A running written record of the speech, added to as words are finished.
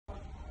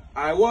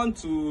I want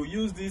to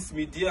use this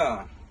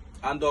media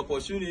and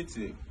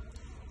opportunity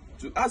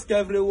to ask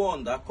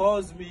everyone that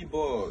calls me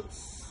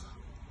boss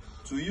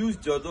to use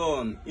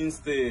Jodon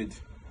instead,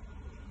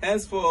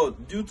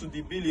 henceforth, due to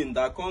the billing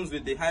that comes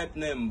with the hype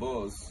name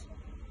boss.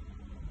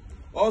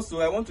 Also,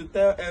 I want to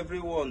tell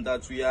everyone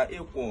that we are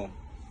equal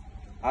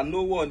and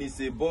no one is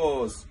a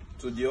boss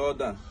to the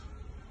other.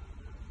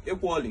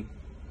 Equally,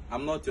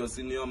 I'm not your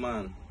senior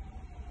man.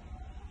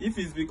 If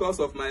it's because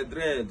of my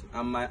dread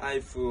and my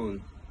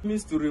iPhone, it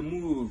means to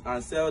remove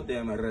and sell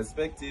them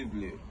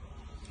respectively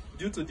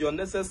due to the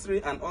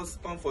unnecessary and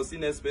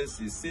unforeseen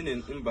expenses seen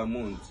in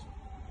Mbamund.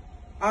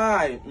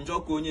 I,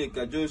 Njoko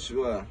Onyeka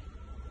Joshua,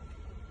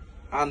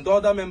 and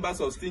other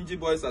members of Stingy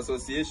Boys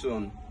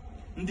Association,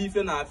 ndị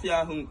ife na-afịa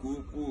ahụ nke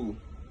ukwuu,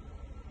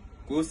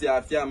 Kosi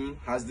Afiam,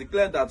 has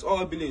declared that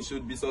all billing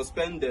should be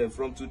suspended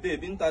from today,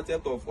 being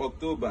 30th of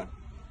October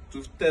to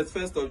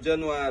 31st of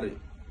January.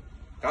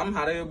 Ka m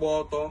ghara ịgba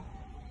ọtọ,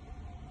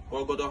 ka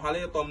ọgọdọ ghara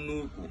ịtọ m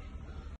n'ukwu.